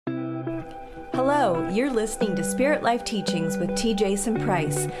Hello, you're listening to Spirit Life Teachings with T. Jason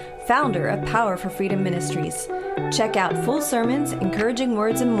Price, founder of Power for Freedom Ministries. Check out full sermons, encouraging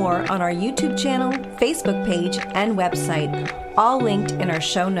words, and more on our YouTube channel, Facebook page, and website, all linked in our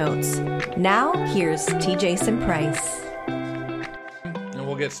show notes. Now, here's T. Jason Price. And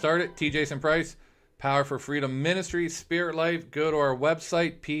we'll get started. T. Jason Price, Power for Freedom Ministries, Spirit Life. Go to our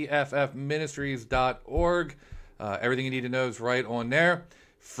website, pffministries.org. Everything you need to know is right on there.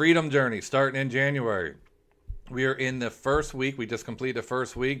 Freedom Journey, starting in January. We are in the first week. We just completed the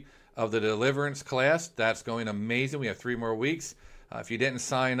first week of the deliverance class. That's going amazing. We have 3 more weeks. If you didn't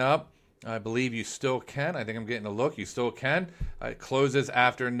sign up, I believe you still can. I think I'm getting a look. You still can. It closes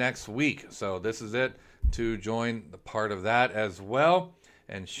after next week. So this is it to join the part of that as well.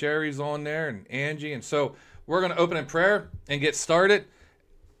 And Sherry's on there and Angie. And so we're going to open in prayer and get started.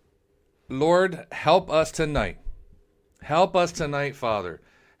 Lord, help us tonight. Help us tonight, Father.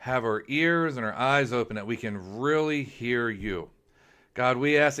 Have our ears and our eyes open that we can really hear you. God,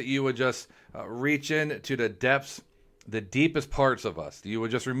 we ask that you would just reach into the depths, the deepest parts of us. That you would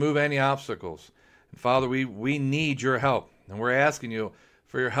just remove any obstacles. And Father, we need your help. And we're asking you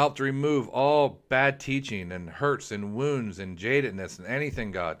for your help to remove all bad teaching and hurts and wounds and jadedness and anything,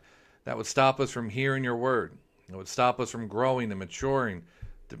 God, that would stop us from hearing your word. That would stop us from growing and maturing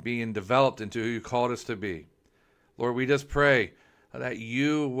to being developed into who you called us to be. Lord, we just pray that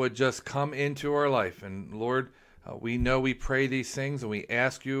you would just come into our life. And Lord, we know we pray these things and we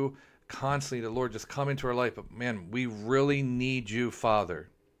ask you constantly to, Lord, just come into our life. But man, we really need you, Father.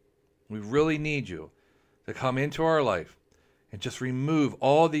 We really need you to come into our life and just remove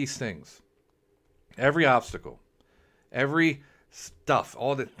all these things, every obstacle, every stuff,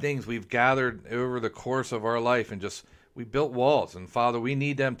 all the things we've gathered over the course of our life, and just, we built walls. And Father, we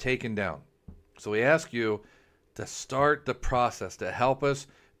need them taken down. So we ask you to start the process, to help us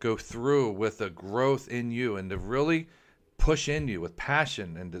go through with the growth in you and to really push in you with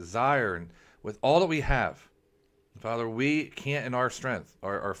passion and desire and with all that we have. Father, we can't in our strength.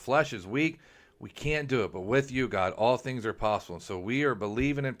 Our flesh is weak. We can't do it. But with you, God, all things are possible. And so we are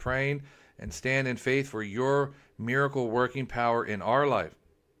believing and praying and stand in faith for your miracle working power in our life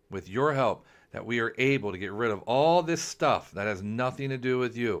with your help, that we are able to get rid of all this stuff that has nothing to do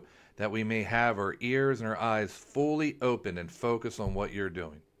with you, that we may have our ears and our eyes fully open and focus on what you're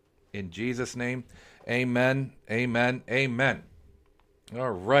doing. In Jesus' name, amen, amen, amen. All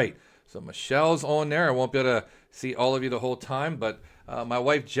right, so Michelle's on there. I won't be able to see all of you the whole time, but my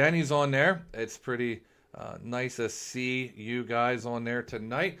wife Jenny's on there. It's pretty nice to see you guys on there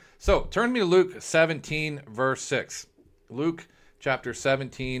tonight. So turn me to Luke 17, verse 6. Luke chapter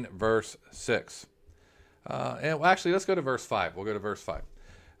 17, verse 6. Actually, let's go to verse 5. We'll go to verse 5.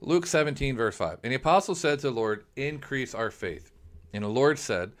 Luke 17, verse 5. And the apostle said to the Lord, increase our faith. And the Lord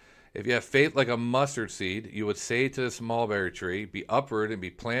said, if you have faith like a mustard seed, you would say to this mulberry tree, be uprooted and be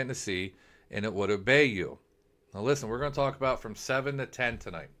planted in the sea, and it would obey you. Now listen, we're going to talk about from 7 to 10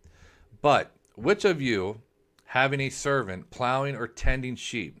 tonight. But which of you, having a servant plowing or tending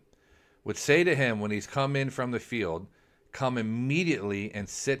sheep, would say to him when he's come in from the field, come immediately and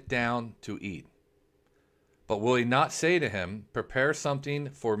sit down to eat? But will he not say to him, prepare something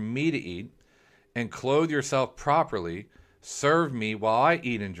for me to eat, and clothe yourself properly, serve me while I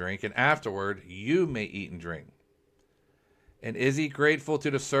eat and drink, and afterward you may eat and drink? And is he grateful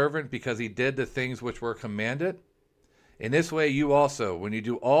to the servant because he did the things which were commanded? In this way you also, when you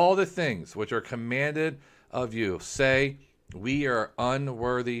do all the things which are commanded of you, say, we are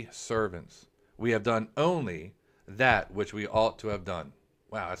unworthy servants. We have done only that which we ought to have done.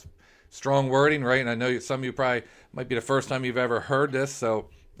 Wow, that's strong wording, right? And I know some of you probably might be the first time you've ever heard this, so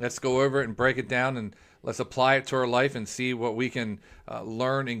let's go over it and break it down, and let's apply it to our life and see what we can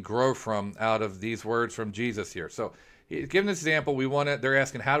learn and grow from out of these words from Jesus here. So given this example, they're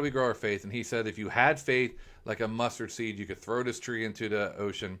asking, how do we grow our faith? And he said, if you had faith like a mustard seed, you could throw this tree into the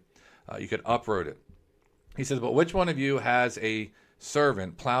ocean, you could uproot it. He says, but which one of you has a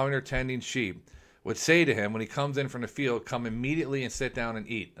servant plowing or tending sheep, would say to him when he comes in from the field, come immediately and sit down and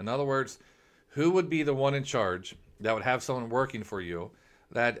eat? In other words, who would be the one in charge that would have someone working for you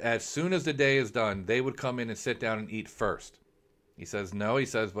that as soon as the day is done, they would come in and sit down and eat first? He says, no. He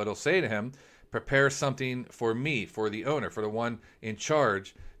says, but he'll say to him, prepare something for me, for the owner, for the one in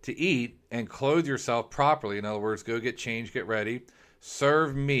charge, to eat, and clothe yourself properly. In other words, go get changed, get ready.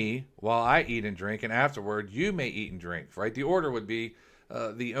 Serve me while I eat and drink, and afterward you may eat and drink. Right? The order would be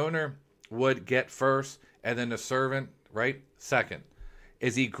the owner would get first, and then the servant, right, second.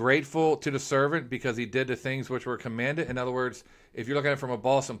 Is he grateful to the servant because he did the things which were commanded? In other words, if you're looking at it from a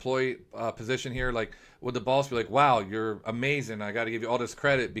boss-employee position here, like, would the boss be like, wow, you're amazing, I got to give you all this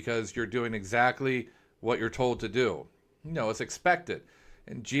credit because you're doing exactly what you're told to do? No, it's expected.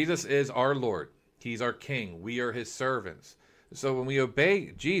 And Jesus is our Lord. He's our King. We are his servants. So when we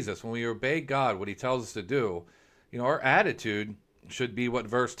obey Jesus, when we obey God, what he tells us to do, our attitude should be what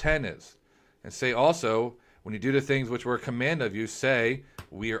verse 10 is. And say also, when you do the things which were commanded of you, say,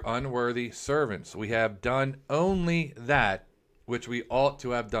 we are unworthy servants. We have done only that which we ought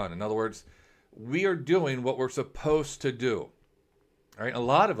to have done. In other words, we are doing what we're supposed to do. All right. A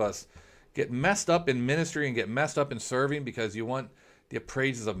lot of us get messed up in ministry and get messed up in serving because you want the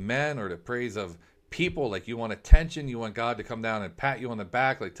praises of men or the praise of people. Like, you want attention. You want God to come down and pat you on the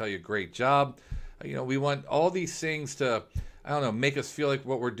back, like tell you great job. We want all these things to, make us feel like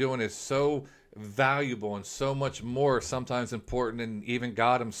what we're doing is so valuable and so much more sometimes important than even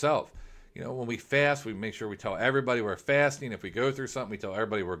God himself. When we fast, we make sure we tell everybody we're fasting. If we go through something, we tell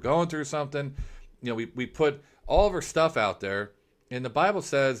everybody we're going through something. We put all of our stuff out there. And the Bible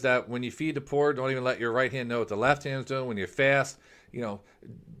says that when you feed the poor, don't even let your right hand know what the left hand's doing. When you fast,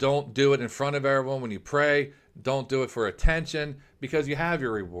 don't do it in front of everyone. When you pray, don't do it for attention, because you have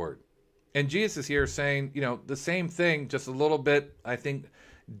your reward. And Jesus is here saying, the same thing, just a little bit, I think,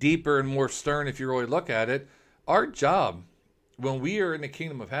 deeper and more stern if you really look at it. Our job, when we are in the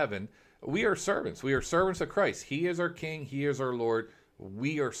kingdom of heaven, we are servants. We are servants of Christ. He is our King. He is our Lord.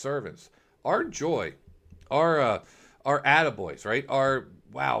 We are servants. Our joy, our attaboys, right? Our,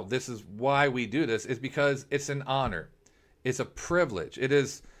 wow, this is why we do this, is because it's an honor. It's a privilege. It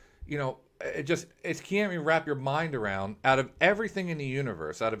is, it can't even wrap your mind around. Out of everything in the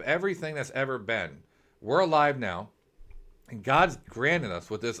universe, out of everything that's ever been, we're alive now, and God's granted us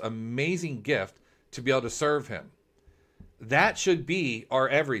with this amazing gift to be able to serve him. That should be our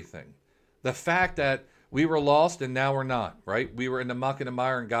everything. The fact that we were lost and now we're not, right? We were in the muck and the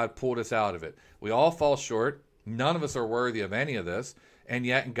mire and God pulled us out of it. We all fall short. None of us are worthy of any of this. And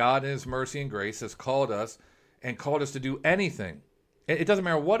yet God in his mercy and grace has called us to do anything. It doesn't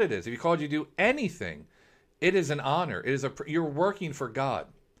matter what it is. If he called you to do anything, it is an honor. You're working for God.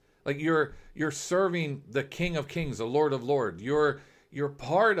 Like, you're serving the King of Kings, the Lord of Lords. You're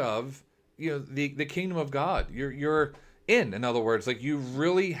part of the kingdom of God. You're in other words, like, you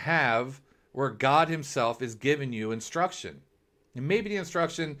really have where God himself is giving you instruction. And maybe the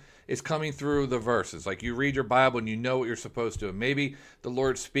instruction is coming through the verses. Like, you read your Bible and you know what you're supposed to. And maybe the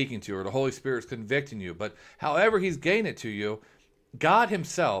Lord's speaking to you or the Holy Spirit's convicting you. But however he's getting it to you, God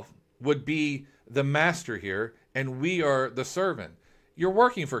himself would be the master here, and we are the servant. You're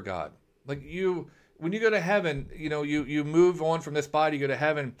working for God. Like, when you go to heaven, you move on from this body, you go to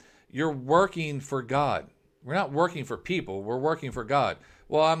heaven, you're working for God. We're not working for people. We're working for God.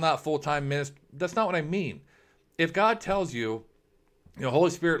 Well, I'm not full-time minister. That's not what I mean. If God tells you,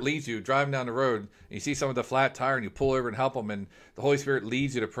 Holy Spirit leads you driving down the road, and you see someone with a flat tire and you pull over and help them, and the Holy Spirit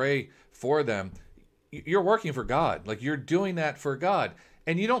leads you to pray for them, you're working for God. Like, you're doing that for God.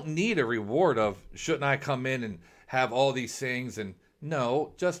 And you don't need a reward of, shouldn't I come in and have all these things? And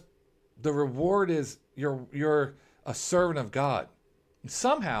no, just the reward is you're a servant of God.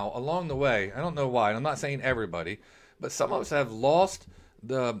 Somehow along the way, I don't know why, and I'm not saying everybody, but some of us have lost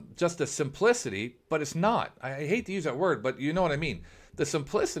the simplicity, but it's not. I hate to use that word, but you know what I mean. The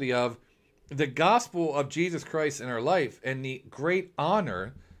simplicity of the gospel of Jesus Christ in our life and the great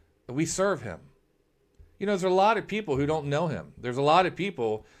honor that we serve him. There's a lot of people who don't know him. There's a lot of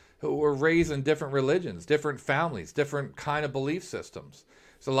people who were raised in different religions, different families, different kind of belief systems.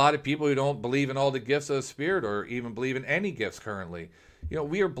 There's a lot of people who don't believe in all the gifts of the Spirit or even believe in any gifts currently.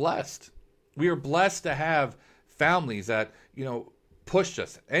 We are blessed. We are blessed to have families that, pushed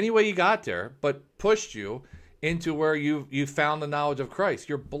us any way you got there, but pushed you into where you found the knowledge of Christ.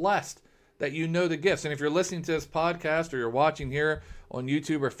 You're blessed that you know the gifts. And if you're listening to this podcast or you're watching here on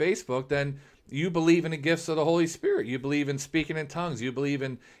YouTube or Facebook, then you believe in the gifts of the Holy Spirit. You believe in speaking in tongues. You believe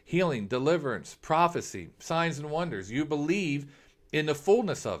in healing, deliverance, prophecy, signs and wonders. You believe in the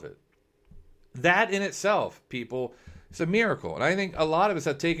fullness of it. That in itself, people, is a miracle. And I think a lot of us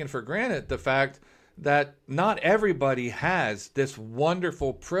have taken for granted the fact that not everybody has this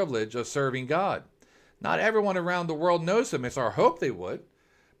wonderful privilege of serving God. Not everyone around the world knows him. It's our hope they would.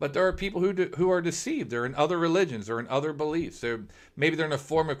 But there are people who are deceived. They're in other religions or in other beliefs. Maybe they're in a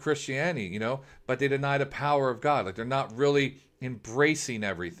form of Christianity, but they deny the power of God. Like, they're not really embracing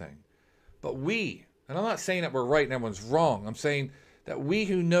everything. But we, and I'm not saying that we're right and everyone's wrong. I'm saying that we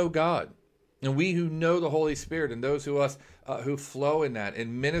who know God, And we who know the Holy Spirit and those who flow in that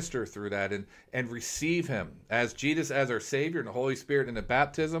and minister through that and receive him as Jesus as our Savior and the Holy Spirit in the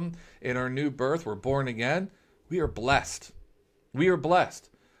baptism, in our new birth, we're born again, we are blessed. We are blessed.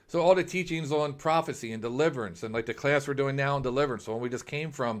 So all the teachings on prophecy and deliverance, and like the class we're doing now on deliverance, the one we just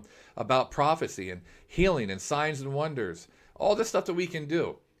came from about prophecy and healing and signs and wonders, all this stuff that we can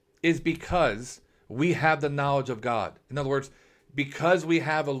do is because we have the knowledge of God. In other words, because we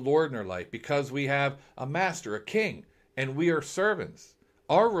have a Lord in our life, because we have a master, a king, and we are servants.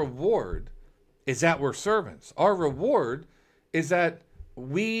 Our reward is that we're servants. Our reward is that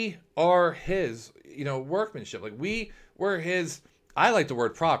we are his, workmanship. Like we're his, I like the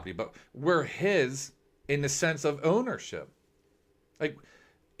word property, but we're his in the sense of ownership. Like,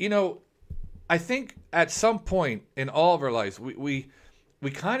 I think at some point in all of our lives, we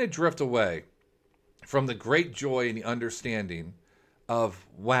kind of drift away from the great joy and the understanding of,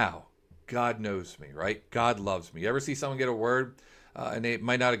 wow, God knows me, right? God loves me. You ever see someone get a word and they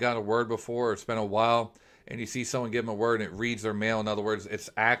might not have gotten a word before or spent a while, and you see someone give them a word and it reads their mail. In other words, it's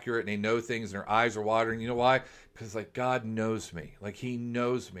accurate and they know things and their eyes are watering. You know why? Because God knows me. Like he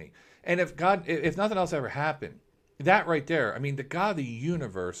knows me. And if nothing else ever happened, that right there, the God of the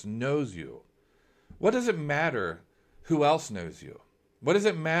universe knows you. What does it matter who else knows you? What does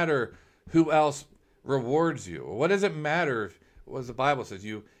it matter who else rewards you? What does it matter if, as the Bible says,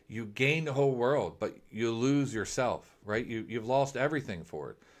 you gain the whole world, but you lose yourself, right? You've lost everything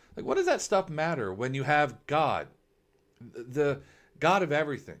for it. Like, what does that stuff matter when you have God, the God of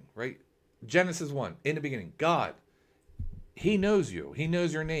everything, right? Genesis 1, in the beginning, God, he knows you. He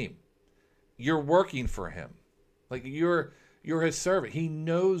knows your name. You're working for him. Like, you're his servant. He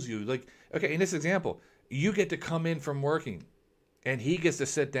knows you. Like, okay, in this example, you get to come in from working, and he gets to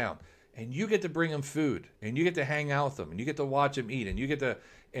sit down. And you get to bring him food, and you get to hang out with him, and you get to watch him eat, and you get to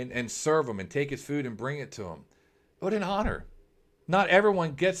and serve him and take his food and bring it to him. What an honor. Not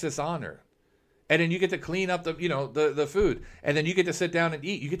everyone gets this honor. And then you get to clean up the food, and then you get to sit down and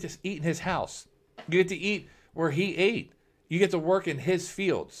eat. You get to eat in his house. You get to eat where he ate. You get to work in his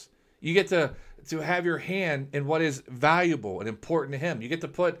fields. You get to have your hand in what is valuable and important to him. You get to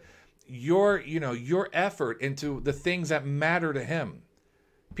put your effort into the things that matter to him.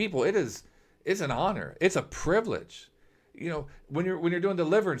 People, it's an honor. It's a privilege. When you're doing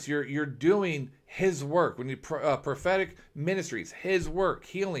deliverance, you're doing his work. When you prophetic ministries, his work,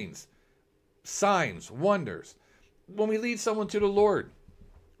 healings, signs, wonders. When we lead someone to the Lord,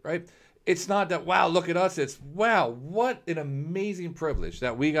 right? It's not that, wow, look at us. It's, wow, what an amazing privilege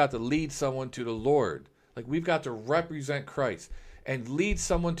that we got to lead someone to the Lord. Like, we've got to represent Christ and lead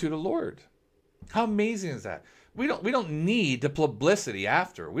someone to the Lord. How amazing is that? We don't need the publicity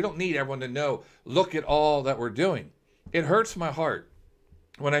after. We don't need everyone to know, look at all that we're doing. It hurts my heart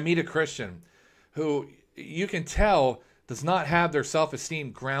when I meet a Christian who you can tell does not have their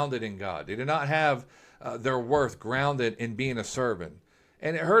self-esteem grounded in God. They do not have their worth grounded in being a servant.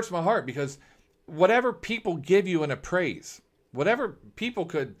 And it hurts my heart because whatever people give you in a praise, whatever people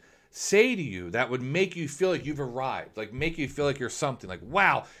could say to you that would make you feel like you've arrived, like make you feel like you're something, like,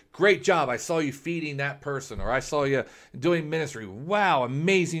 wow, great job. I saw you feeding that person, or I saw you doing ministry. Wow,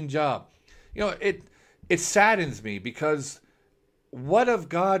 amazing job. It saddens me because what of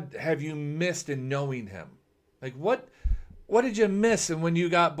God have you missed in knowing him? Like, what did you miss when you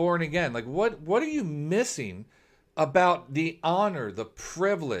got born again? Like, what are you missing about the honor, the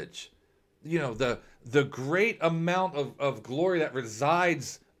privilege, the great amount of glory that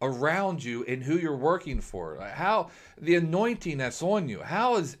resides around you in who you're working for? How the anointing that's on you,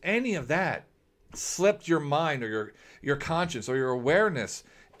 how has any of that slipped your mind or your conscience or your awareness,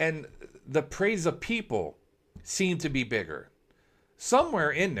 and the praise of people seem to be bigger?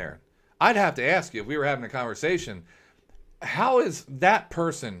 Somewhere in there, I'd have to ask you, if we were having a conversation, how is that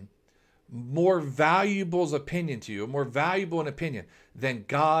person more valuable's opinion to you, more valuable an opinion than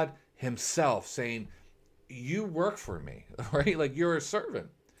God himself saying, you work for me, right? Like, you're a servant.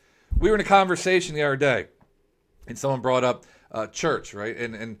 We were in a conversation the other day, and someone brought up church, right?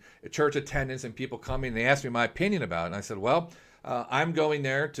 And church attendance and people coming, and they asked me my opinion about it. And I said, well, I'm going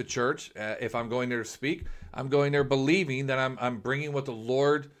there to church. If I'm going there to speak, I'm going there believing that I'm bringing what the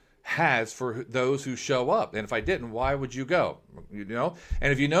Lord has for those who show up. And if I didn't, why would you go?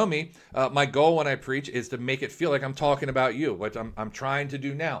 And if you know me, my goal when I preach is to make it feel like I'm talking about you. What I'm trying to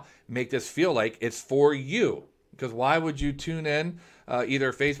do now, make this feel like it's for you. Because why would you tune in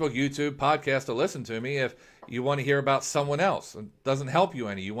either Facebook, YouTube, podcast to listen to me if you want to hear about someone else? It doesn't help you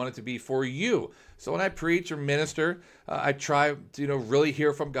any. You want it to be for you. So when I preach or minister, I try to really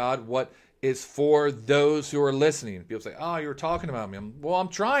hear from God what is for those who are listening. People say, "Oh, you're talking about me." Well, I'm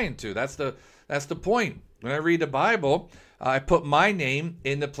trying to. That's the point. When I read the Bible, I put my name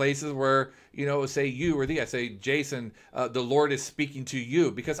in the places where, it would say you or thee. I say, Jason, the Lord is speaking to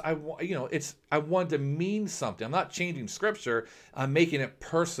you, because I want to mean something. I'm not changing scripture. I'm making it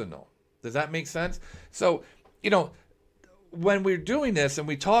personal. Does that make sense? So, when we're doing this and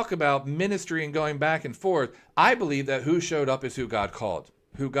we talk about ministry and going back and forth, I believe that who showed up is who God called,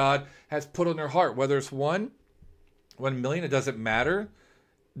 who God has put on their heart, whether it's 1 million, it doesn't matter.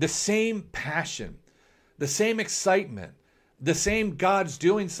 The same passion, the same excitement, the same God's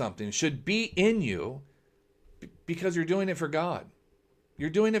doing something should be in you, because you're doing it for God. You're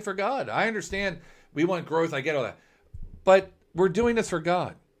doing it for God. I understand we want growth. I get all that. But we're doing this for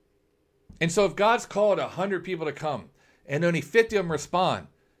God. And so if God's called 100 people to come and only 50 of them respond,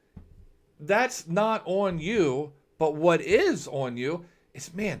 that's not on you. But what is on you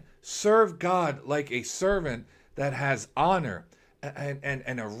is, serve God like a servant that has honor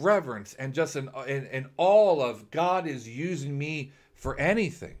and a reverence, and just an all of God is using me for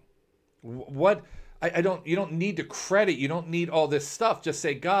anything. You don't need to credit. You don't need all this stuff. Just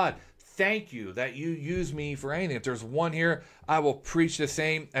say, God, thank you that you use me for anything. If there's 1 here, I will preach the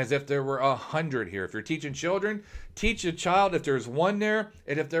same as if there were 100 here. If you're teaching children, teach a child if there's 1 there,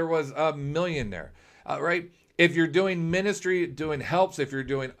 and if there was 1,000,000 there, right? If you're doing ministry, doing helps, if you're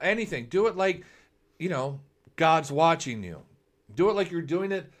doing anything, do it like, God's watching you. Do it like you're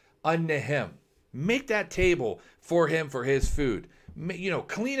doing it unto him. Make that table for him, for his food.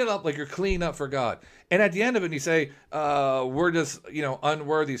 Clean it up like you're cleaning up for God. And at the end of it, you say, we're just,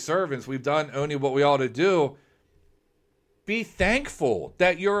 unworthy servants. We've done only what we ought to do. Be thankful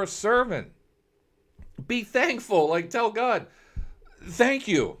that you're a servant. Be thankful. Like, tell God, thank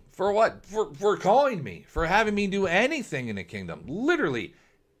you for what? For calling me, for having me do anything in the kingdom. Literally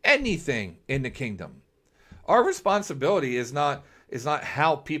anything in the kingdom. Our responsibility is not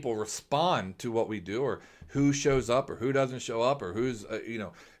how people respond to what we do, or who shows up or who doesn't show up, or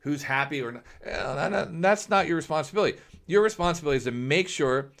who's happy or not. That's not your responsibility. Your responsibility is to make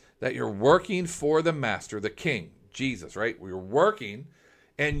sure that you're working for the master, the king, Jesus, right? We're working,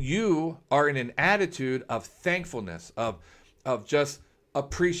 and you are in an attitude of thankfulness, of just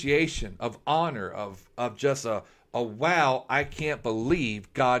appreciation, of honor, of just a wow, I can't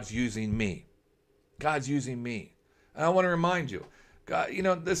believe God's using me. God's using me. And I want to remind you, God,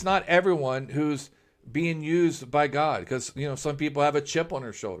 it's not everyone who's being used by God, because, some people have a chip on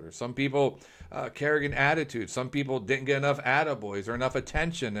their shoulder. Some people carry an attitude. Some people didn't get enough attaboys or enough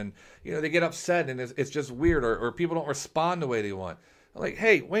attention, and, they get upset, and it's just weird, or people don't respond the way they want. I'm like,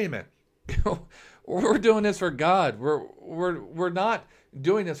 hey, wait a minute. We're doing this for God. We're not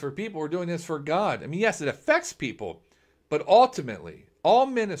doing this for people. We're doing this for God. I mean, yes, it affects people, but ultimately, all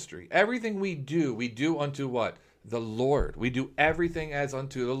ministry, everything we do unto what? The Lord. We do everything as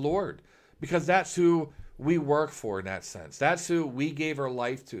unto the Lord, because that's who we work for in that sense. That's who we gave our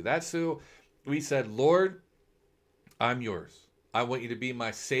life to. That's who we said, Lord, I'm yours. I want you to be my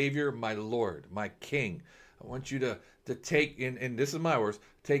Savior, my Lord, my King. I want you to take, and this is my words,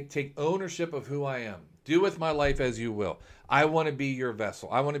 take ownership of who I am. Do with my life as you will. I want to be your vessel.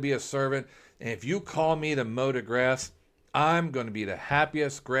 I want to be a servant. And if you call me to mow the grass, I'm going to be the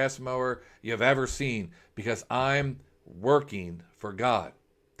happiest grass mower you've ever seen, because I'm working for God.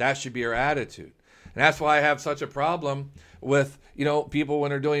 That should be our attitude. And that's why I have such a problem with, people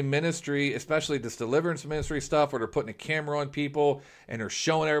when they're doing ministry, especially this deliverance ministry stuff, where they're putting a camera on people and they're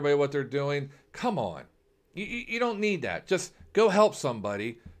showing everybody what they're doing. Come on. You don't need that. Just go help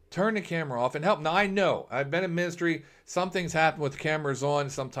somebody. Turn the camera off and help. Now, I know I've been in ministry. Some things happen with cameras on.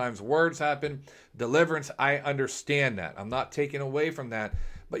 Sometimes words happen. Deliverance, I understand that. I'm not taking away from that.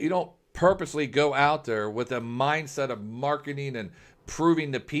 But you don't purposely go out there with a mindset of marketing and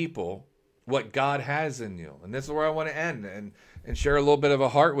proving to people what God has in you. And this is where I want to end and share a little bit of a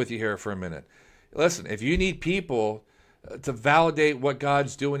heart with you here for a minute. Listen, if you need people to validate what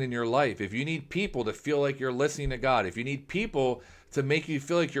God's doing in your life, if you need people to feel like you're listening to God, if you need people to make you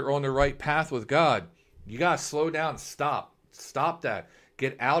feel like you're on the right path with God, you got to slow down. Stop that.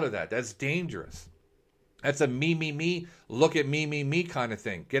 Get out of that. That's dangerous. That's a me, look at me kind of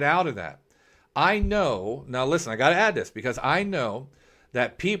thing. Get out of that. I know, now listen, I got to add this, because I know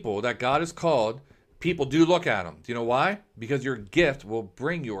that people that God has called, people do look at them. Do you know why? Because your gift will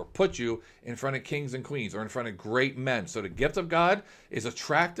bring you or put you in front of kings and queens, or in front of great men. So the gift of God is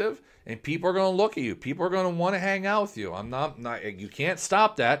attractive, and people are going to look at you. People are going to want to hang out with you. You can't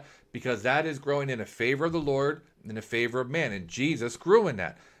stop that, because that is growing in the favor of the Lord, in the favor of man. And Jesus grew in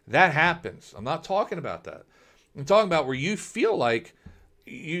that. That happens. I'm not talking about that. I'm talking about where you feel like,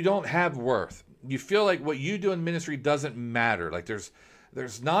 you don't have worth. You feel like what you do in ministry doesn't matter. Like there's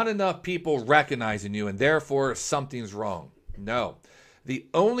not enough people recognizing you, and therefore something's wrong. No. The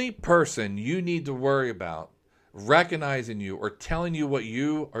only person you need to worry about recognizing you or telling you what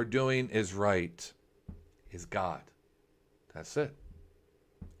you are doing is right is God. That's it.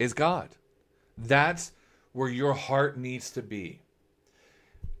 Is God. That's where your heart needs to be.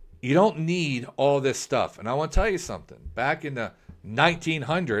 You don't need all this stuff. And I want to tell you something. Back in the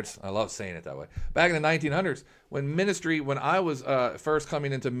 1900s, I love saying it that way. Back in the 1900s, when I was first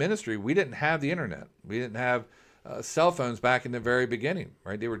coming into ministry, we didn't have the internet. We didn't have cell phones back in the very beginning,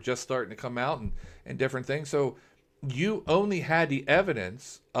 right? They were just starting to come out and different things. So you only had the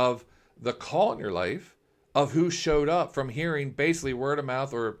evidence of the call in your life of who showed up from hearing basically word of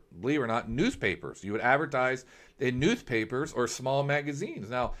mouth or, believe it or not, newspapers. You would advertise in newspapers or small magazines.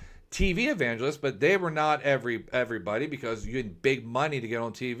 Now, TV evangelists, but they were not everybody because you had big money to get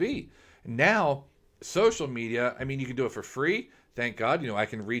on TV. Now, social media, I mean, you can do it for free. Thank God, I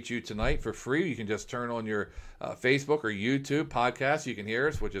can reach you tonight for free. You can just turn on your Facebook or YouTube podcast. You can hear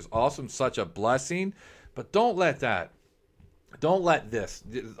us, which is awesome. Such a blessing. But don't let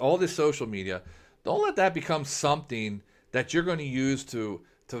all this social media, don't let that become something that you're going to use to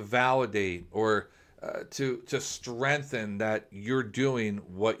validate or to strengthen that you're doing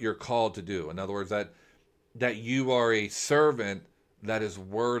what you're called to do. In other words, that you are a servant that is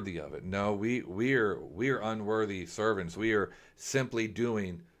worthy of it. No, we are unworthy servants. We are simply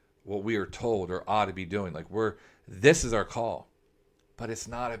doing what we are told or ought to be doing. Like this is our call, but it's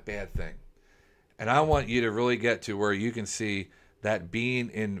not a bad thing. And I want you to really get to where you can see that being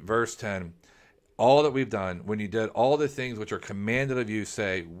in verse 10, all that we've done, when you did all the things which are commanded of you,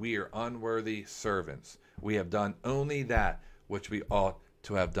 say, we are unworthy servants. We have done only that which we ought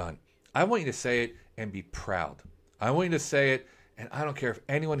to have done. I want you to say it and be proud. I want you to say it, and I don't care if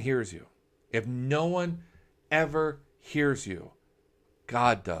anyone hears you. If no one ever hears you,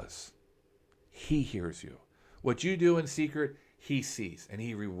 God does. He hears you. What you do in secret, He sees, and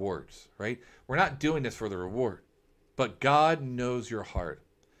He rewards, right? We're not doing this for the reward, but God knows your heart.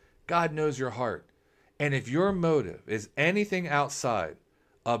 God knows your heart. And if your motive is anything outside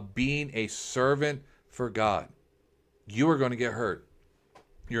of being a servant for God, you are going to get hurt.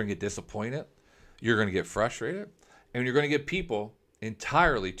 You're going to get disappointed. You're going to get frustrated. And you're going to give people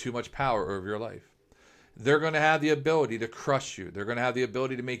entirely too much power over your life. They're going to have the ability to crush you. They're going to have the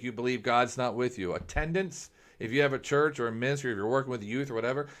ability to make you believe God's not with you. Attendance, if you have a church or a ministry, if you're working with youth or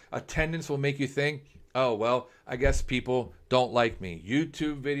whatever, attendance will make you think, oh, well, I guess people don't like me.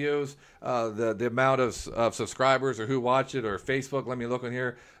 YouTube videos, the amount of subscribers or who watch it, or Facebook, let me look on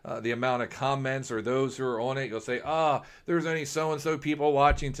here, the amount of comments or those who are on it, you'll say, there's only so-and-so people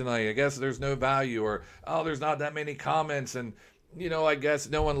watching tonight. I guess there's no value, or, there's not that many comments, and, I guess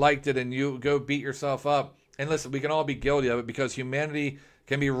no one liked it, and you go beat yourself up. And listen, we can all be guilty of it because humanity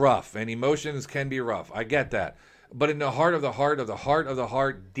can be rough and emotions can be rough. I get that. But in the heart of the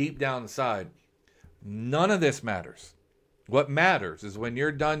heart, deep down inside, none of this matters. What matters is when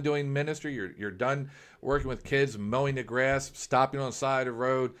you're done doing ministry, you're done working with kids, mowing the grass, stopping on the side of the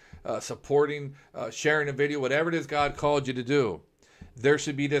road, supporting, sharing a video, whatever it is God called you to do. There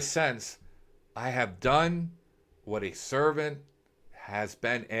should be this sense, I have done what a servant has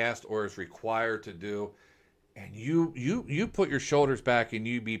been asked or is required to do. And you put your shoulders back and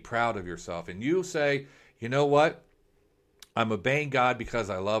you be proud of yourself. And you say, you know what? I'm obeying God because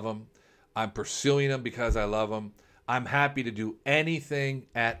I love Him. I'm pursuing Him because I love Him. I'm happy to do anything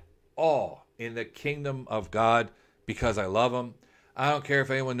at all in the kingdom of God because I love Him. I don't care if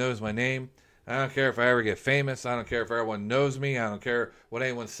anyone knows my name. I don't care if I ever get famous. I don't care if everyone knows me. I don't care what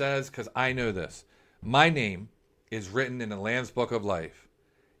anyone says, because I know this. My name is written in the Lamb's Book of Life.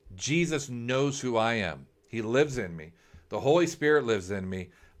 Jesus knows who I am. He lives in me. The Holy Spirit lives in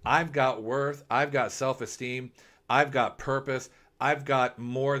me. I've got worth. I've got self-esteem. I've got purpose. I've got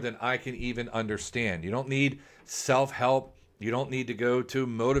more than I can even understand. You don't need self-help. You don't need to go to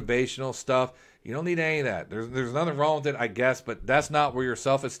motivational stuff. You don't need any of that. There's nothing wrong with it, I guess, but that's not where your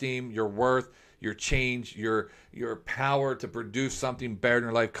self-esteem, your worth, your change, your power to produce something better in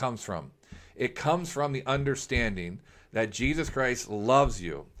your life comes from. It comes from the understanding that Jesus Christ loves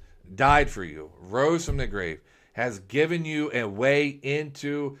you, died for you, rose from the grave, has given you a way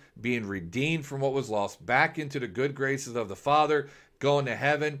into being redeemed from what was lost, back into the good graces of the Father, going to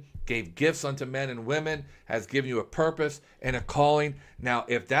heaven, gave gifts unto men and women, has given you a purpose and a calling. Now,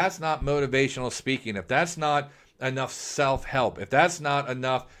 if that's not motivational speaking, if that's not enough self-help, if that's not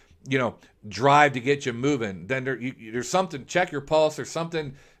enough, drive to get you moving, then there's something. Check your pulse. There's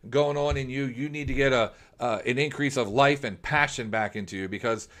something going on in you. You need to get an increase of life and passion back into you,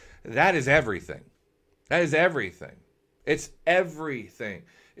 because that is everything. That is everything. It's everything.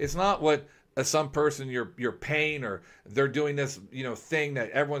 It's not what some person you're paying, or they're doing this thing that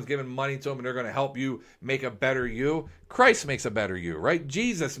everyone's giving money to them and they're going to help you make a better you. Christ makes a better you, right?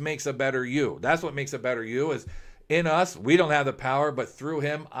 Jesus makes a better you. That's what makes a better you. Is in us, we don't have the power, but through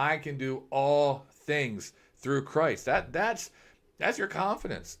him, I can do all things through Christ. That's your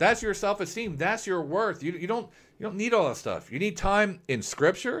confidence. That's your self-esteem. That's your worth. You don't need all that stuff. You need time in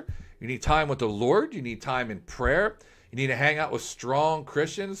Scripture. You need time with the Lord. You need time in prayer. You need to hang out with strong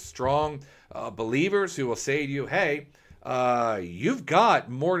Christians, strong believers who will say to you, hey, you've got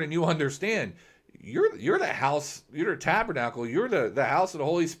more than you understand. You're the house, you're the tabernacle, you're the house of the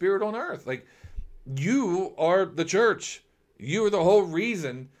Holy Spirit on earth. Like, you are the church. You are the whole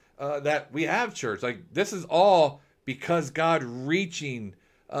reason that we have church. Like, this is all because God reaching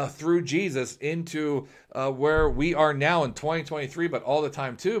through Jesus into where we are now in 2023, but all the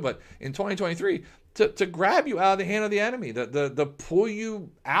time too. But in 2023, to grab you out of the hand of the enemy, to pull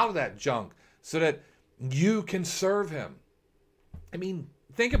you out of that junk so that you can serve him. I mean,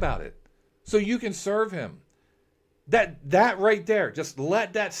 think about it. So you can serve him. That right there, just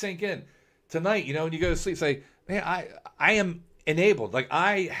let that sink in. Tonight, when you go to sleep, say, man, I am enabled. Like,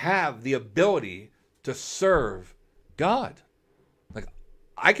 I have the ability to serve God. Like,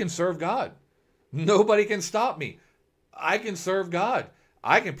 I can serve God. Nobody can stop me. I can serve God.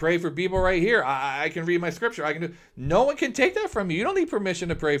 I can pray for people right here. I can read my scripture. I can do. No one can take that from you. You don't need permission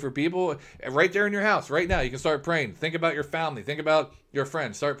to pray for people. Right there in your house, right now, you can start praying. Think about your family. Think about your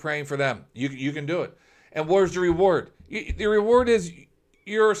friends. Start praying for them. You can do it. And where's the reward? The reward is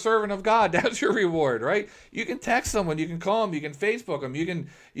you're a servant of God. That's your reward, right? You can text someone. You can call them. You can Facebook them. You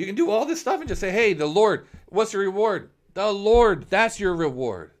can do all this stuff and just say, hey, the Lord, what's the reward? The Lord, that's your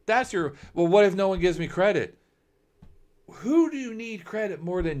reward. Well, what if no one gives me credit? Who do you need credit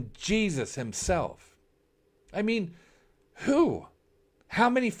more than Jesus himself? I mean, who? How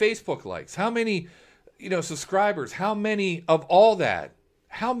many Facebook likes? How many, subscribers? How many of all that?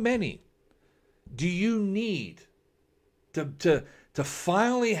 How many do you need to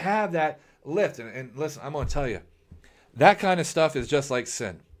finally have that lift? And listen, I'm going to tell you, that kind of stuff is just like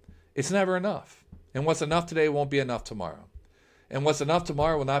sin. It's never enough. And what's enough today won't be enough tomorrow. And what's enough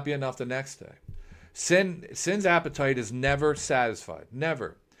tomorrow will not be enough the next day. Sin's appetite is never satisfied.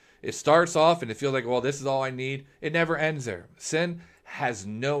 Never. It starts off and it feels like, well, this is all I need. It never ends there. Sin has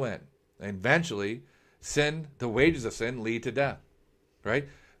no end. And eventually, the wages of sin lead to death. Right?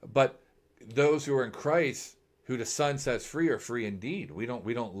 But those who are in Christ, who the Son sets free, are free indeed. We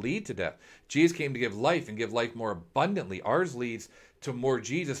don't lead to death. Jesus came to give life and give life more abundantly. Ours leads to more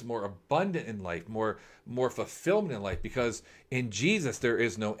Jesus, more abundant in life, more fulfillment in life, because in Jesus there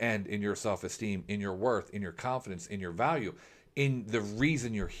is no end in your self-esteem, in your worth, in your confidence, in your value, in the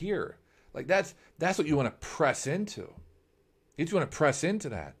reason you're here. Like, that's what you want to press into. You just want to press into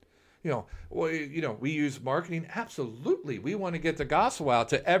that. We use marketing. Absolutely. We want to get the gospel out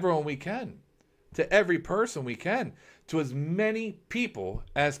to everyone we can, to every person we can, to as many people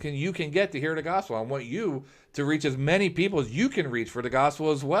as you can get to hear the gospel. I want you to reach as many people as you can reach for the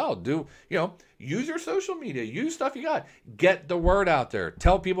gospel as well. Use your social media, use stuff you got. Get the word out there.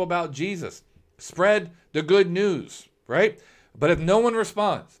 Tell people about Jesus. Spread the good news, right? But if no one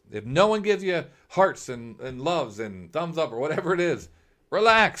responds, if no one gives you hearts and loves and thumbs up or whatever it is,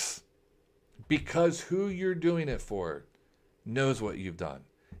 relax. Because who you're doing it for knows what you've done.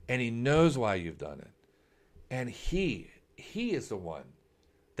 And he knows why you've done it. And he is the one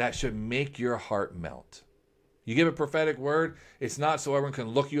that should make your heart melt. You give a prophetic word, it's not so everyone can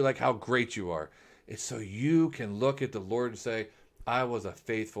look at you like how great you are. It's so you can look at the Lord and say, I was a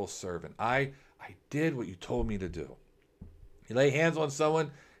faithful servant. I did what you told me to do. You lay hands on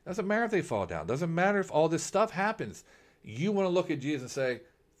someone, doesn't matter if they fall down. Doesn't matter if all this stuff happens. You want to look at Jesus and say,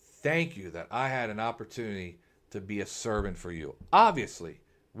 thank you that I had an opportunity to be a servant for you. Obviously,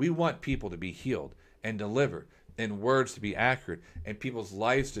 we want people to be healed and delivered, and words to be accurate, and people's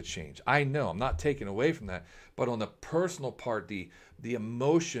lives to change. I know, I'm not taking away from that. But on the personal part, the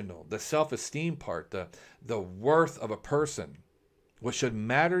emotional, the self-esteem part, the worth of a person, what should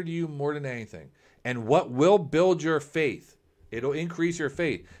matter to you more than anything, and what will build your faith, it'll increase your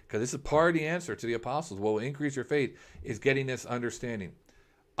faith, because this is part of the answer to the apostles. What will increase your faith is getting this understanding.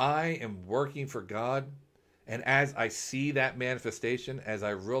 I am working for God, and as I see that manifestation, as I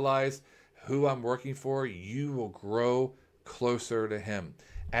realize who I'm working for, you will grow closer to him.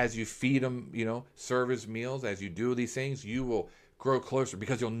 As you feed him, serve his meals, as you do these things, you will grow closer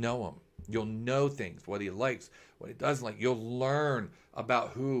because you'll know him. You'll know things, what he likes, what he doesn't like. You'll learn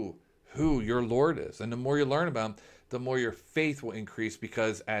about who your Lord is. And the more you learn about him, the more your faith will increase,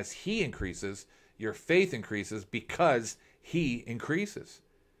 because as he increases, your faith increases because he increases.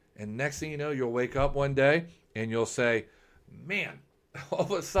 And next thing you know, you'll wake up one day and you'll say, man, all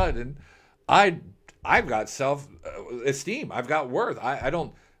of a sudden, I've got self-esteem. I've got worth. I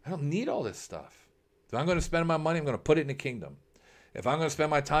don't need all this stuff. If I'm going to spend my money, I'm going to put it in the kingdom. If I'm going to spend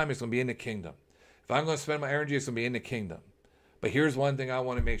my time, it's going to be in the kingdom. If I'm going to spend my energy, it's going to be in the kingdom. But here's one thing I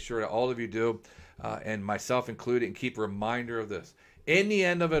want to make sure that all of you do, and myself included, and keep a reminder of this. In the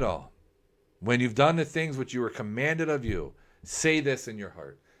end of it all, when you've done the things which you were commanded of you, say this in your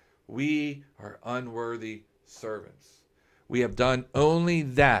heart: we are unworthy servants. We have done only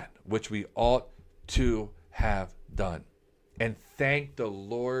that which we ought to have done. And thank the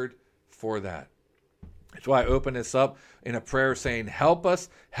Lord for that. That's why I open this up in a prayer saying, help us,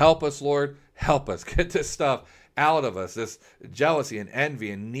 Lord, help us. Get this stuff out of us, this jealousy and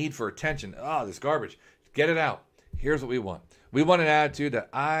envy and need for attention. This garbage. Get it out. Here's what we want. We want an attitude that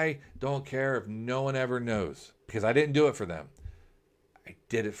I don't care if no one ever knows, because I didn't do it for them. I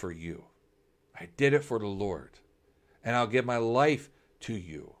did it for you. I did it for the Lord. And I'll give my life to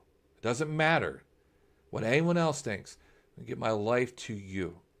you. It doesn't matter what anyone else thinks. I give my life to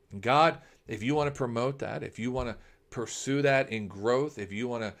you. And God, if you want to promote that, if you want to pursue that in growth, if you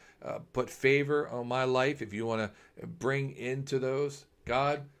want to put favor on my life, if you want to bring into those,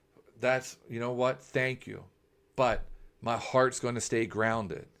 God, that's, you know what? Thank you. But my heart's going to stay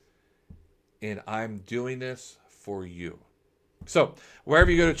grounded. And I'm doing this for you. So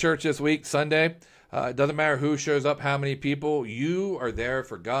wherever you go to church this week, Sunday, it doesn't matter who shows up, how many people, you are there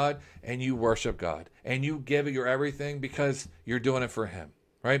for God and you worship God and you give it your everything because you're doing it for him,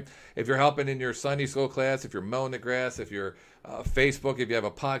 right? If you're helping in your Sunday school class, if you're mowing the grass, if you're Facebook, if you have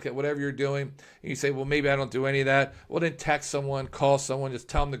a podcast, whatever you're doing, and you say, well, maybe I don't do any of that. Well, then text someone, call someone, just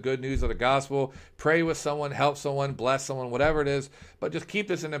tell them the good news of the gospel, pray with someone, help someone, bless someone, whatever it is. But just keep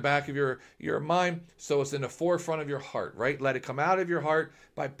this in the back of your mind so it's in the forefront of your heart, right? Let it come out of your heart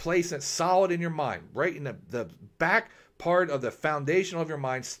by placing it solid in your mind, right in the back part of the foundation of your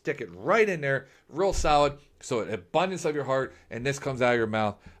mind. Stick it right in there, real solid, so an abundance of your heart, and this comes out of your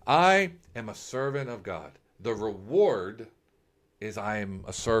mouth. I am a servant of God. The reward is I am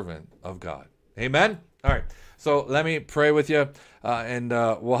a servant of God. Amen? All right. So let me pray with you, and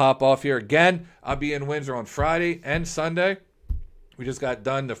we'll hop off here. Again, I'll be in Windsor on Friday and Sunday. We just got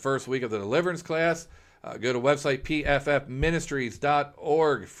done the first week of the deliverance class. Go to website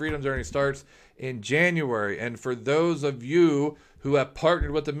pffministries.org. Freedom Journey starts in January. And for those of you who have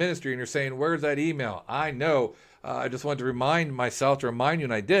partnered with the ministry and you're saying, where's that email? I know. I just wanted to remind you,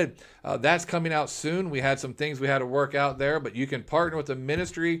 and I did. That's coming out soon. We had some things we had to work out there, but you can partner with the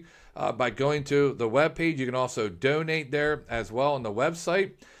ministry by going to the webpage. You can also donate there as well on the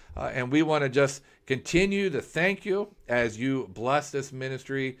website. And we want to just continue to thank you as you bless this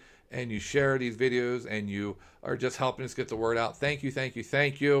ministry and you share these videos and you are just helping us get the word out. Thank you, thank you,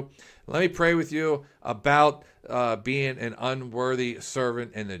 thank you. Let me pray with you about being an unworthy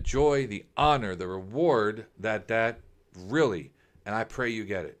servant and the joy, the honor, the reward that really, and I pray you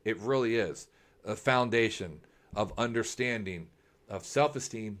get it, it really is a foundation of understanding of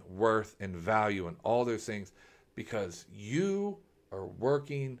self-esteem, worth, and value, and all those things, because you are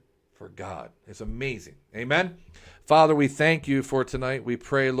working for God. It's amazing. Amen. Father, we thank you for tonight. We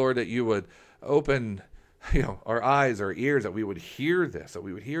pray, Lord, that you would open, our eyes, our ears, that we would hear this, that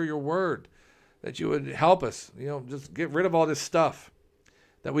we would hear your word, that you would help us, just get rid of all this stuff,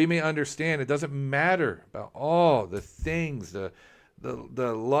 that we may understand it doesn't matter about all the things, the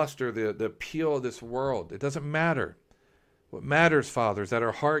luster, the appeal of this world. It doesn't matter. What matters, Father, is that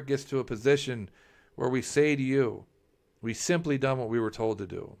our heart gets to a position where we say to you, we simply done what we were told to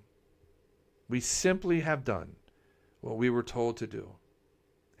do. We simply have done what we were told to do.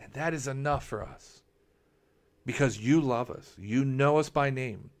 And that is enough for us. Because you love us. You know us by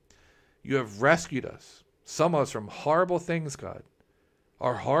name. You have rescued us. Some of us from horrible things, God.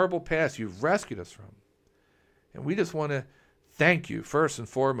 Our horrible past, you've rescued us from. And we just want to thank you, first and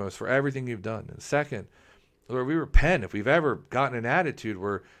foremost, for everything you've done. And second, Lord, we repent if we've ever gotten an attitude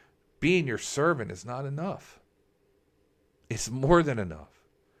where being your servant is not enough. It's more than enough.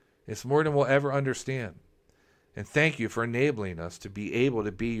 It's more than we'll ever understand. And thank you for enabling us to be able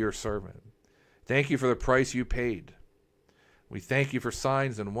to be your servant. Thank you for the price you paid. We thank you for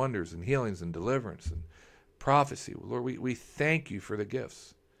signs and wonders and healings and deliverance and prophecy. Lord, we thank you for the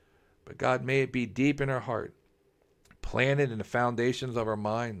gifts. But God, may it be deep in our heart, planted in the foundations of our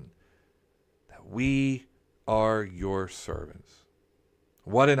mind, that we are your servants.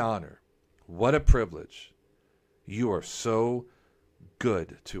 What an honor. What a privilege. You are so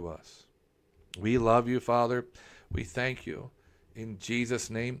good to us. We love you, Father. We thank you. In Jesus'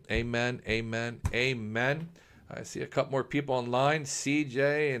 name, amen, amen, amen. I see a couple more people online,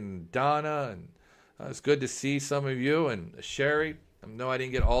 CJ and Donna, and it's good to see some of you, and Sherry. I know I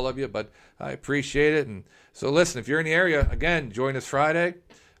didn't get all of you, but I appreciate it. And so listen, if you're in the area, again, join us Friday,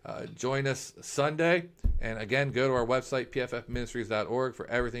 join us Sunday, and again, go to our website, pffministries.org, for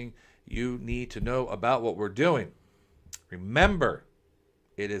everything you need to know about what we're doing. Remember,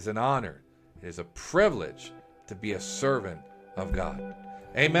 it is an honor, it is a privilege to be a servant of God.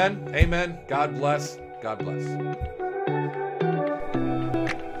 Amen, amen. God bless, God bless.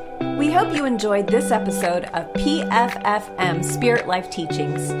 We hope you enjoyed this episode of PFFM Spirit Life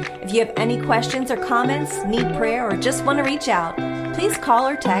Teachings. If you have any questions or comments, need prayer, or just want to reach out, please call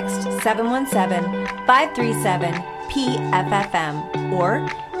or text 717-537-PFFM or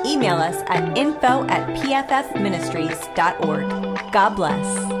email us at info@pffministries.org. God bless.